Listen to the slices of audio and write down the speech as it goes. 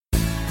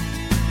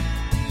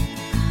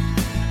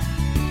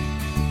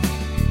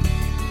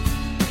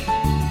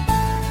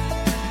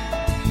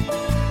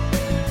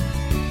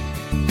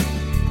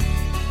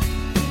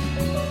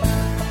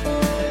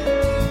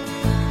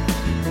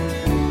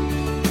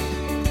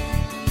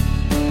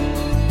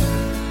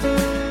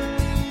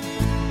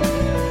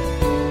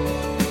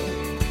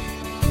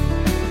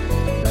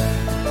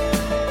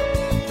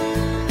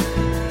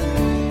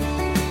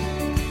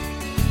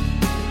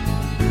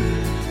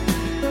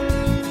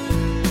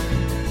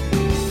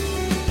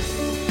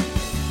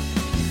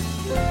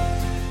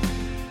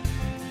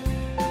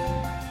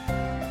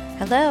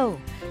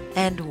Hello,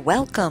 and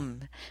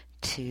welcome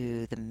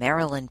to the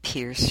Marilyn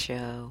Pierce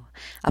Show,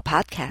 a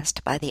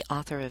podcast by the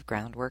author of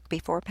Groundwork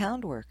Before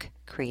Poundwork,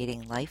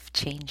 Creating Life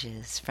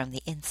Changes from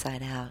the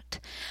Inside Out.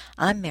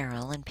 I'm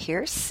Marilyn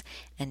Pierce,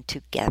 and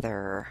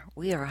together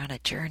we are on a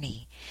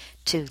journey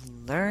to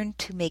learn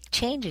to make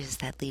changes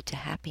that lead to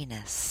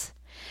happiness,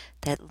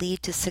 that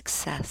lead to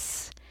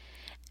success,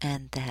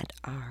 and that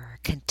are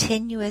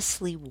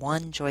continuously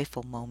one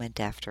joyful moment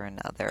after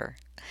another.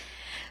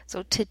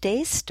 So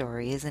today's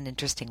story is an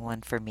interesting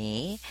one for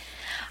me.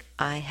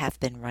 I have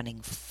been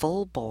running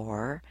full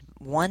bore,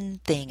 one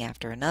thing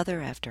after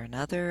another.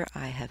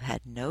 I have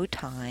had no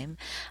time.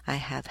 I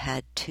have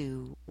had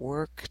to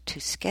work to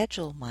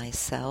schedule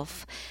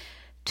myself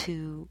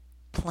to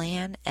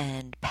plan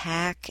and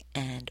pack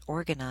and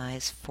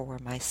organize for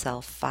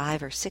myself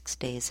 5 or 6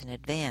 days in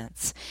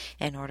advance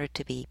in order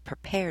to be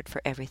prepared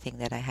for everything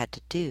that I had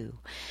to do,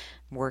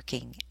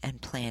 working and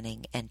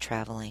planning and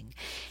traveling.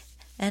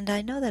 And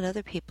I know that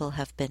other people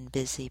have been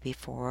busy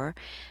before,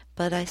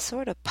 but I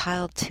sort of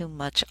piled too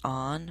much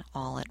on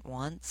all at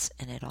once,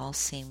 and it all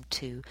seemed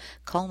to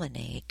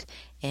culminate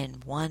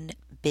in one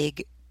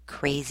big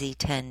crazy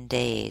 10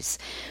 days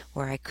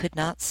where I could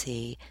not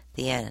see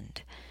the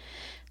end.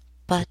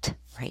 But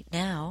right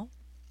now,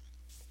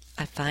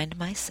 I find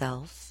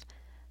myself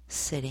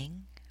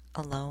sitting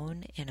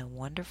alone in a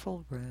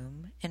wonderful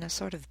room in a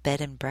sort of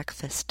bed and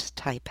breakfast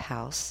type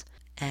house,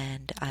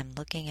 and I'm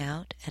looking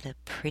out at a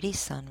pretty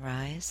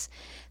sunrise.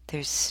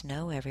 There's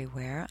snow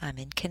everywhere. I'm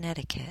in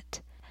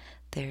Connecticut.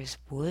 There's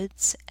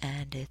woods,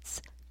 and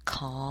it's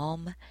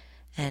calm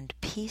and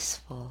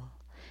peaceful,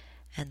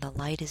 and the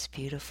light is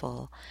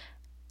beautiful.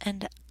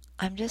 And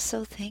I'm just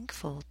so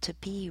thankful to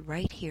be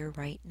right here,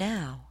 right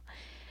now.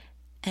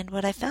 And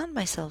what I found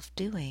myself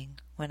doing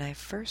when I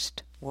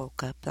first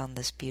woke up on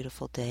this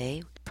beautiful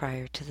day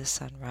prior to the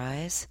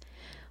sunrise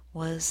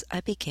was I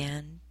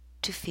began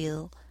to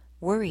feel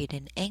worried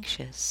and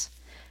anxious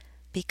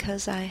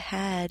because I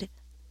had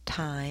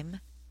time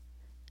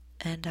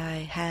and I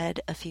had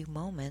a few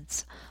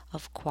moments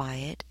of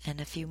quiet and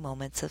a few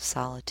moments of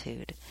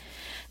solitude.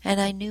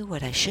 And I knew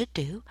what I should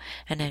do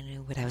and I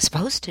knew what I was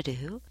supposed to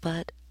do,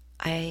 but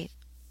I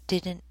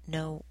didn't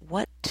know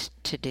what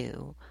to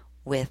do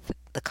with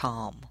the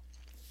calm.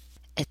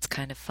 It's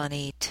kind of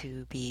funny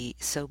to be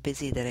so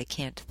busy that I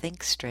can't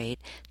think straight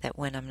that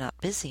when I'm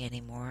not busy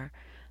anymore,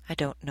 I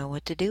don't know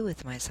what to do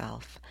with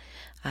myself.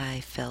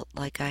 I felt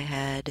like I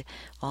had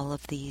all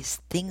of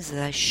these things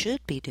that I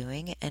should be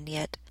doing, and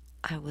yet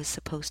I was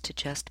supposed to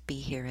just be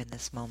here in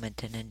this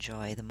moment and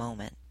enjoy the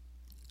moment.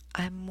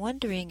 I'm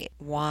wondering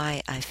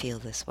why I feel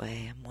this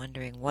way. I'm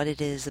wondering what it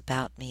is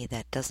about me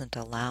that doesn't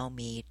allow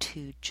me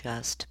to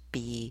just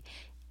be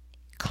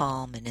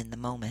calm and in the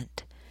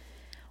moment.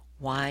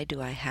 Why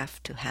do I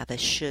have to have a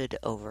should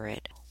over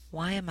it?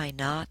 Why am I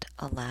not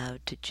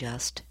allowed to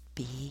just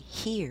be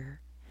here?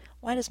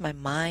 Why does my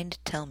mind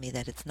tell me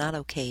that it's not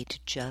okay to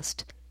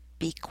just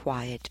be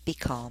quiet, be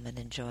calm, and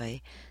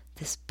enjoy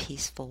this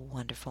peaceful,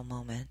 wonderful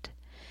moment?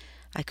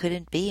 I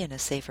couldn't be in a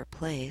safer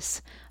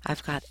place.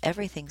 I've got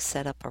everything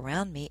set up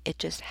around me. It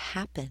just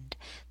happened.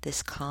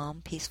 This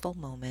calm, peaceful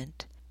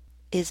moment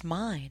is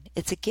mine.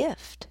 It's a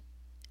gift.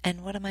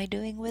 And what am I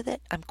doing with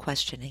it? I'm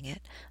questioning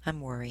it.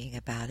 I'm worrying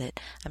about it.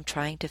 I'm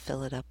trying to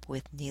fill it up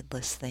with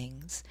needless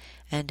things.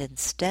 And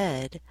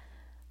instead,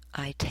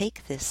 I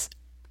take this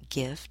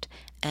gift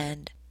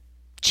and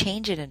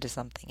change it into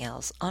something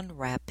else,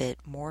 unwrap it,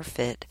 morph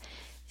it,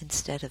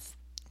 instead of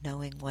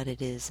knowing what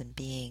it is and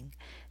being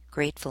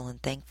grateful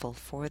and thankful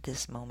for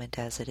this moment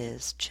as it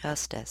is,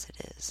 just as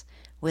it is,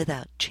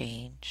 without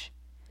change.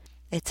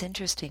 It's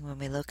interesting when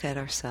we look at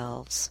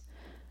ourselves,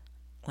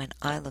 when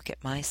I look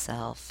at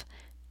myself,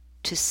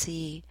 to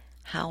see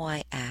how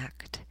I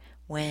act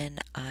when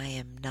I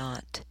am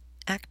not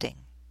acting.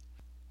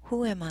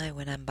 Who am I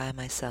when I'm by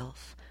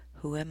myself?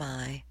 Who am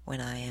I when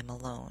I am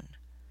alone?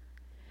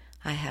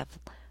 I have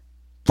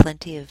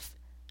plenty of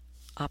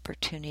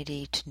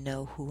opportunity to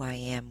know who I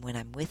am when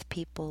I'm with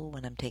people,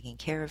 when I'm taking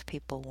care of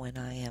people, when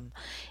I am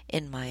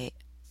in my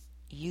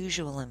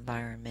usual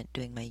environment,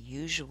 doing my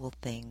usual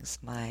things,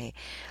 my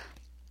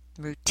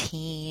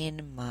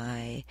routine,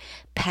 my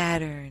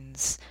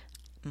patterns,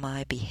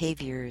 my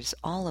behaviors,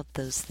 all of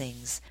those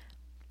things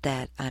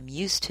that I'm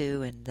used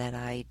to and that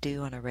I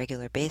do on a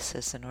regular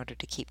basis in order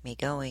to keep me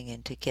going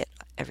and to get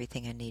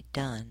everything I need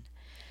done.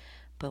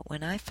 But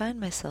when I find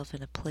myself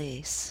in a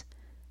place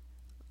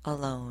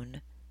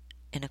alone,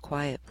 in a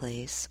quiet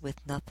place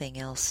with nothing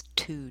else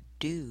to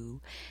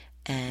do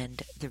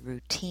and the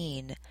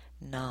routine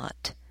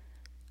not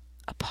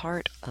a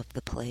part of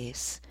the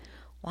place,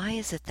 why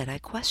is it that I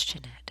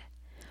question it?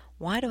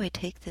 Why do I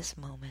take this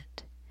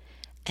moment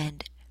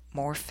and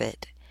morph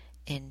it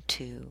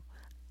into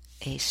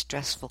a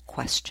stressful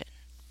question?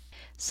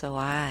 So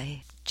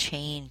I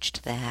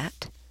changed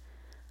that.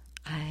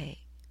 I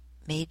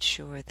made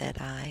sure that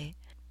I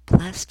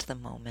blessed the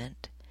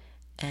moment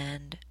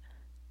and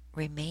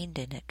remained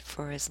in it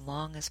for as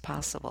long as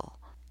possible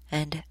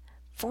and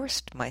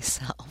forced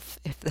myself,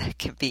 if that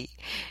can be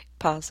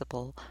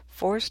possible,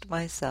 forced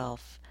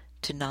myself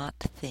to not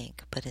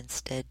think, but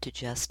instead to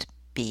just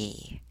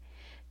be,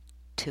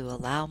 to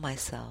allow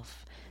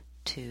myself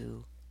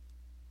to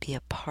be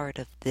a part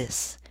of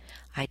this.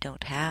 I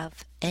don't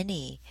have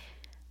any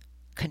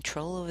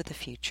control over the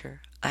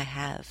future. I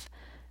have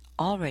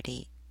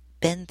already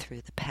been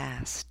through the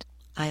past.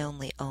 I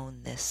only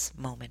own this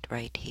moment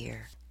right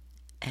here.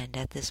 And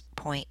at this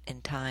point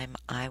in time,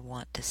 I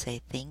want to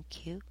say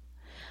thank you.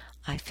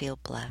 I feel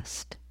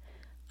blessed.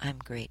 I'm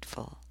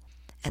grateful.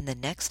 And the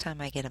next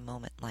time I get a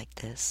moment like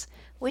this,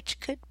 which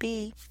could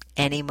be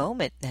any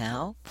moment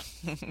now,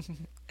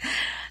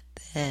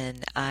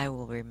 then I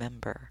will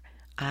remember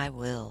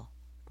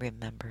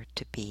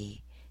to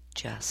be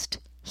just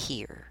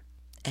here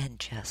and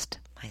just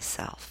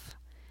myself.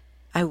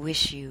 I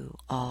wish you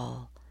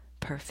all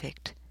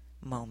perfect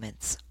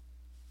moments,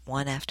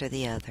 one after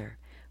the other,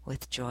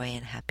 with joy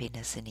and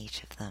happiness in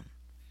each of them.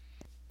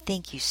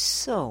 Thank you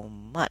so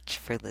much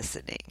for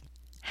listening.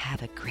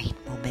 Have a great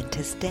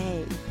momentous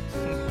day.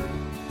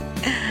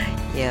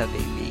 Yeah,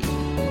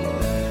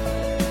 baby.